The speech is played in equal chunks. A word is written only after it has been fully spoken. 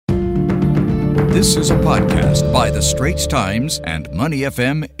This is a podcast by The Straits Times and Money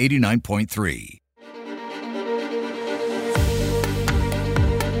FM 89.3.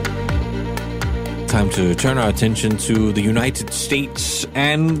 Time to turn our attention to the United States,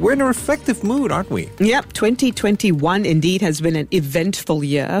 and we're in a reflective mood, aren't we? Yep, 2021 indeed has been an eventful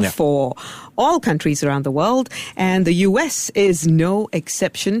year for all countries around the world, and the US is no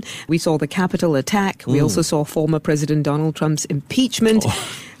exception. We saw the Capitol attack. We also saw former President Donald Trump's impeachment.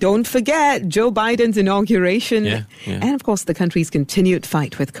 Don't forget Joe Biden's inauguration. And, of course, the country's continued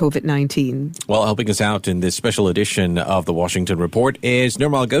fight with COVID-19. Well, helping us out in this special edition of the Washington Report is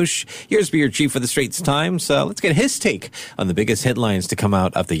Nirmal Ghosh, here's bureau chief for the Straits Times. Let's get his take on the biggest headlines to come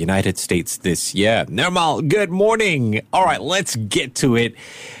out of the United States this year. Nirmal, good morning. All right, let's get to it.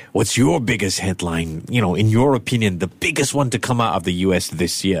 What's your biggest headline, in your opinion, the biggest one to come out of the U.S.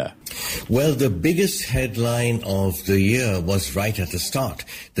 this year? Well, the biggest headline of the year was right at the start,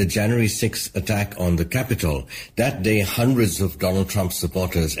 the January 6th attack on the Capitol. That day, hundreds of Donald Trump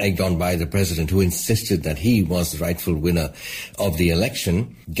supporters, egged on by the president, who insisted that he was the rightful winner of the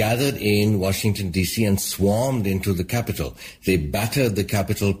election, gathered in Washington, D.C. and swarmed into the Capitol. They battered the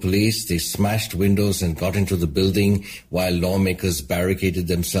Capitol Police, they smashed windows and got into the building while lawmakers barricaded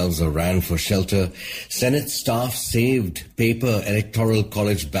themselves or ran for shelter. Senate staff saved paper Electoral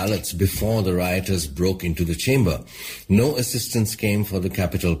College ballots before the rioters broke into the chamber. No assistance came for the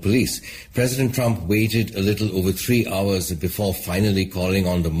Capitol Police. President Trump waited a little over 3 hours before finally calling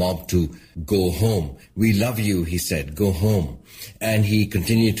on the mob to go home. "We love you," he said, "go home." And he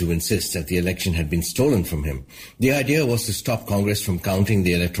continued to insist that the election had been stolen from him. The idea was to stop Congress from counting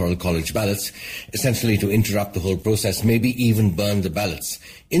the Electoral College ballots, essentially to interrupt the whole process, maybe even burn the ballots.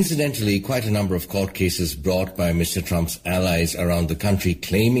 Incidentally, quite a number of court cases brought by Mr. Trump's allies around the country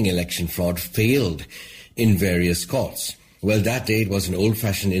claiming election fraud failed in various courts. Well, that day it was an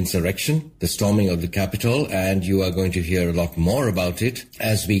old-fashioned insurrection, the storming of the Capitol, and you are going to hear a lot more about it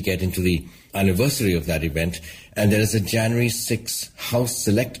as we get into the anniversary of that event. And there is a January 6th House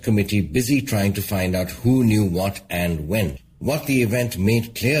Select Committee busy trying to find out who knew what and when. What the event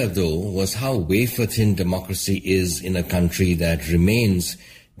made clear, though, was how wafer-thin democracy is in a country that remains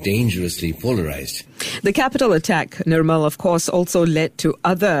dangerously polarized. The Capitol attack, Nirmal, of course, also led to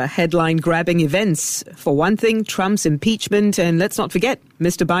other headline-grabbing events. For one thing, Trump's impeachment, and let's not forget,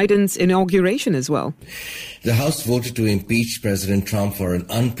 Mr. Biden's inauguration as well. The House voted to impeach President Trump for an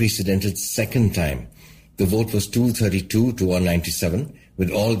unprecedented second time. The vote was 232 to 197, with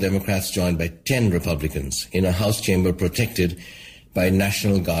all Democrats joined by 10 Republicans in a House chamber protected by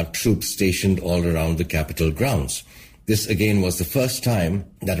National Guard troops stationed all around the Capitol grounds. This again was the first time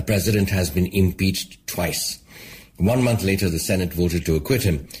that a president has been impeached twice. 1 month later, the Senate voted to acquit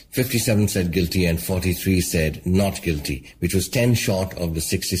him. 57 said guilty and 43 said not guilty, which was 10 short of the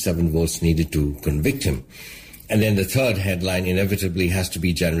 67 votes needed to convict him. And then the third headline inevitably has to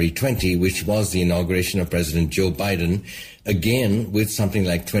be January 20, which was the inauguration of President Joe Biden, again with something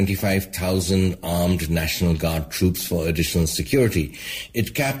like 25,000 armed National Guard troops for additional security.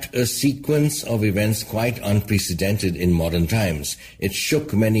 It capped a sequence of events quite unprecedented in modern times. It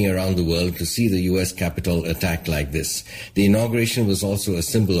shook many around the world to see the U.S. Capitol attacked like this. The inauguration was also a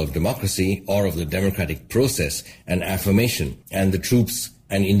symbol of democracy, or of the democratic process, an affirmation, and the troops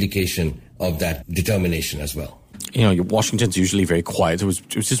an indication of that determination as well. Washington's usually very quiet. It was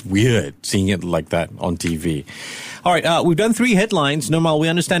just weird seeing it like that on TV. All right, we've done 3 headlines. Nirmal, we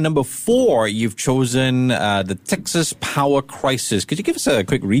understand number 4, you've chosen the Texas power crisis. Could you give us a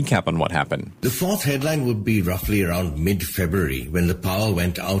quick recap on what happened? The 4th headline would be roughly around mid-February, when the power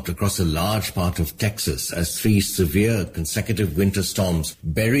went out across a large part of Texas as 3 severe consecutive winter storms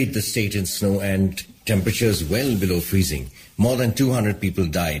buried the state in snow and temperatures well below freezing. More than 200 people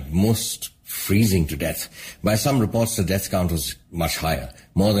died, most freezing to death. By some reports, the death count was much higher.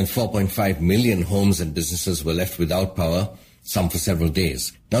 More than 4.5 million homes and businesses were left without power, some for several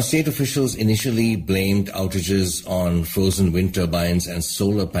days. Now, state officials initially blamed outages on frozen wind turbines and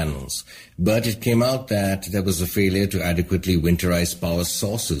solar panels, but it came out that there was a failure to adequately winterize power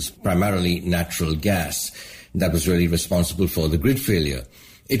sources, primarily natural gas, that was really responsible for the grid failure.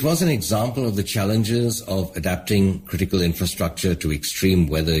 It was an example of the challenges of adapting critical infrastructure to extreme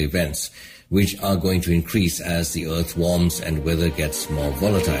weather events, which are going to increase as the earth warms and weather gets more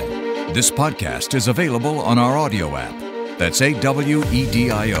volatile. This podcast is available on our audio app. That's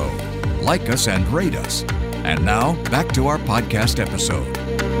AWEDIO. Like us and rate us. And now, back to our podcast episode.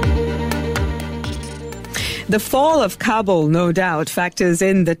 The fall of Kabul, no doubt, factors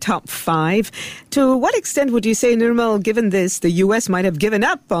in the top 5. To what extent would you say, Nirmal, given this, the U.S. might have given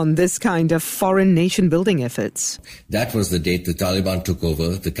up on this kind of foreign nation-building efforts? That was the date the Taliban took over,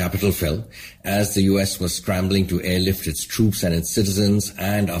 the capital fell, as the U.S. was scrambling to airlift its troops and its citizens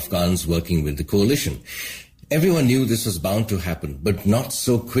and Afghans working with the coalition. Everyone knew this was bound to happen, but not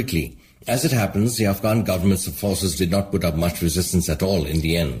so quickly. As it happens, the Afghan government's forces did not put up much resistance at all in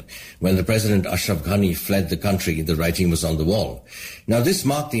the end. When the President Ashraf Ghani fled the country, the writing was on the wall. Now, this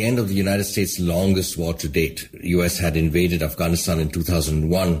marked the end of the United States' longest war to date. The U.S. had invaded Afghanistan in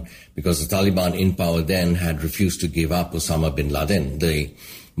 2001 because the Taliban in power then had refused to give up Osama bin Laden, the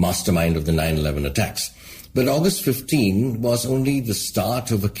mastermind of the 9/11 attacks. But August 15 was only the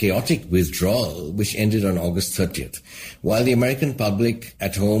start of a chaotic withdrawal, which ended on August 30th. While the American public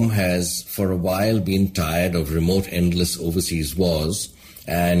at home has for a while been tired of remote, endless overseas wars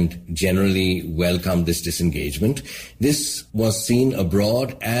and generally welcomed this disengagement, this was seen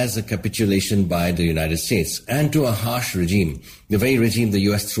abroad as a capitulation by the United States and to a harsh regime. The very regime the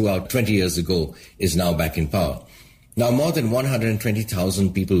U.S. threw out 20 years ago is now back in power. Now, more than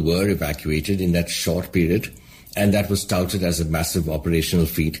 120,000 people were evacuated in that short period, and that was touted as a massive operational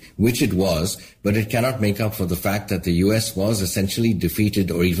feat, which it was, but it cannot make up for the fact that the U.S. was essentially defeated,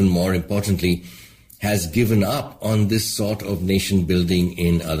 or even more importantly, has given up on this sort of nation building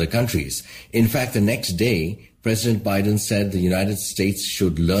in other countries. In fact, the next day, President Biden said the United States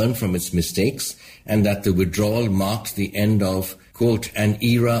should learn from its mistakes and that the withdrawal marked the end of, quote, an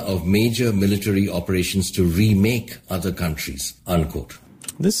era of major military operations to remake other countries, unquote.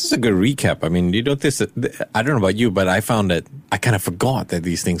 This is a good recap. I mean, you know, I don't know about you, but I found that I kind of forgot that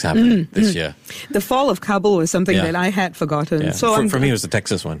these things happened this year. The fall of Kabul was something that I had forgotten. Yeah. So for me, it was the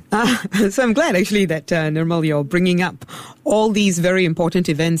Texas one. So I'm glad, actually, that, Nirmal, you're bringing up all these very important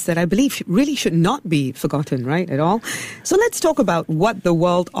events that I believe really should not be forgotten, right, at all. So let's talk about what the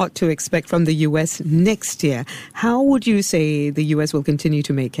world ought to expect from the U.S. next year. How would you say the U.S. will continue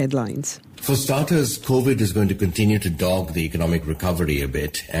to make headlines? For starters, COVID is going to continue to dog the economic recovery a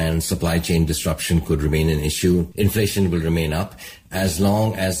bit, and supply chain disruption could remain an issue. Inflation will remain up as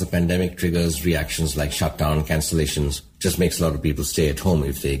long as the pandemic triggers reactions like shutdown, cancellations, just makes a lot of people stay at home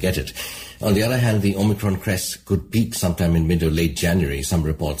if they get it. On the other hand, the Omicron crest could peak sometime in mid or late January, some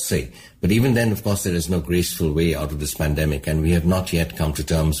reports say. But even then, of course, there is no graceful way out of this pandemic, and we have not yet come to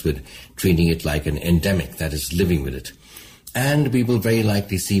terms with treating it like an endemic, that is, living with it. And we will very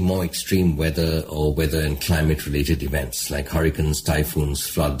likely see more extreme weather or weather and climate-related events like hurricanes, typhoons,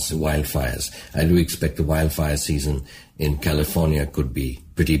 floods, wildfires. I do expect the wildfire season in California could be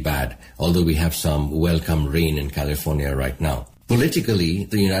pretty bad, although we have some welcome rain in California right now. Politically,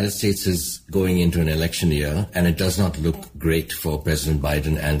 the United States is going into an election year, and it does not look great for President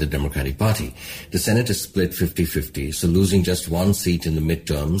Biden and the Democratic Party. The Senate is split 50-50, so losing just one seat in the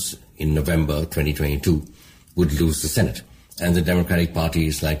midterms in November 2022 would lose the Senate. And the Democratic Party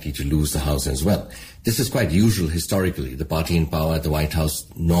is likely to lose the House as well. This is quite usual historically. The party in power at the White House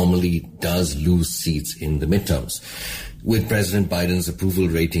normally does lose seats in the midterms. With President Biden's approval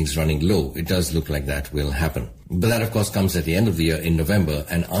ratings running low, it does look like that will happen. But that, of course, comes at the end of the year in November.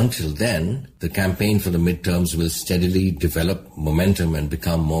 And until then, the campaign for the midterms will steadily develop momentum and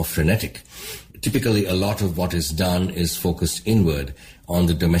become more frenetic. Typically, a lot of what is done is focused inward on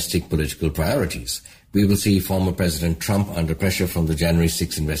the domestic political priorities. We will see former President Trump under pressure from the January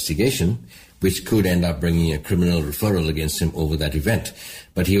 6th investigation, which could end up bringing a criminal referral against him over that event.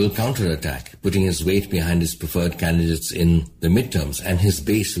 But he will counterattack, putting his weight behind his preferred candidates in the midterms, and his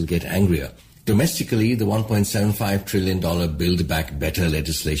base will get angrier. Domestically, the $1.75 trillion Build Back Better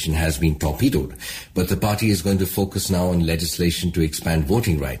legislation has been torpedoed, but the party is going to focus now on legislation to expand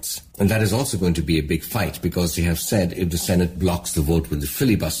voting rights. And that is also going to be a big fight, because they have said if the Senate blocks the vote with the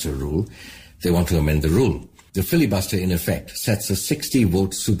filibuster rule, they want to amend the rule. The filibuster, in effect, sets a 60-vote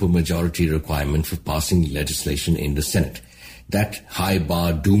supermajority requirement for passing legislation in the Senate. That high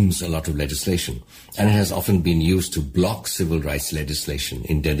bar dooms a lot of legislation, and it has often been used to block civil rights legislation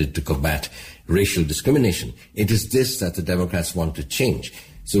intended to combat racial discrimination. It is this that the Democrats want to change,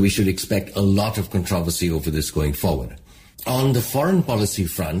 so we should expect a lot of controversy over this going forward. On the foreign policy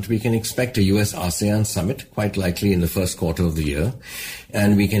front, we can expect a US-ASEAN summit, quite likely in the first quarter of the year,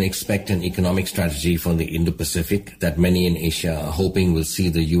 and we can expect an economic strategy for the Indo-Pacific that many in Asia are hoping will see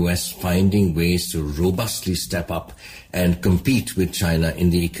the US finding ways to robustly step up and compete with China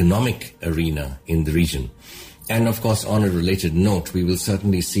in the economic arena in the region. And of course, on a related note, we will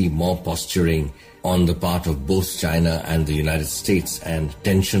certainly see more posturing on the part of both China and the United States, and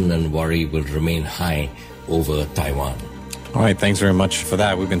tension and worry will remain high over Taiwan. All right, thanks very much for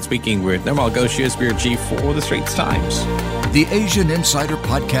that. We've been speaking with Nirmal Ghosh, US Bureau Chief for the Straits Times. The Asian Insider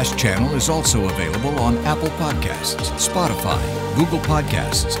Podcast channel is also available on Apple Podcasts, Spotify, Google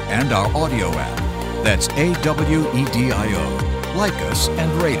Podcasts, and our audio app. That's AWEDIO. Like us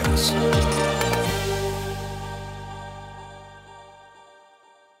and rate us.